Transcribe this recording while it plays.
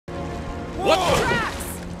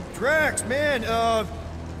Drax, man,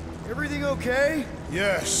 everything okay?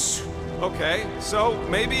 Yes. Okay, so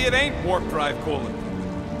maybe it ain't warp drive coolant.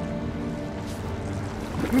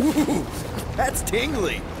 Ooh, that's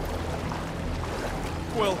tingly.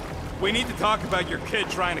 Well, we need to talk about your kid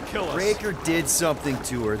trying to kill us. Breaker did something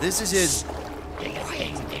to her. This is his... Do you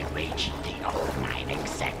think they reached the old mining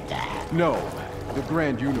sector? No. The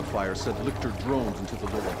Grand Unifier said lift her drones into the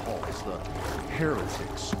lower halls. The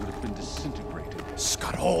heretics would have been disintegrated.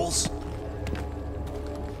 Scud holes.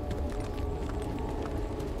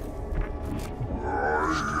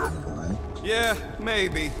 Yeah,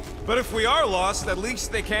 maybe. But if we are lost, at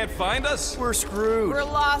least they can't find us. We're screwed. We're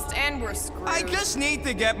lost and we're screwed. I just need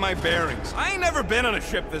to get my bearings. I ain't never been on a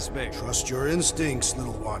ship this big. Trust your instincts,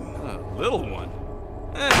 little one. Little one?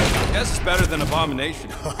 Guess it's better than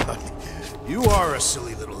Abomination. You are a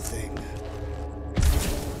silly little thing.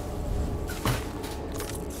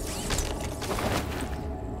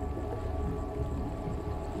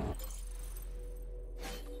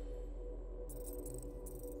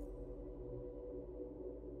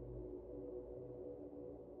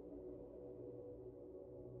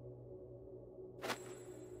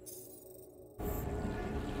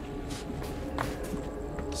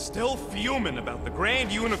 Still fuming about the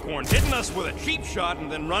Grand Unicorn hitting us with a cheap shot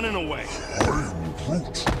and then running away.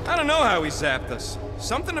 I don't know how he zapped us.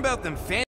 Something about them fancy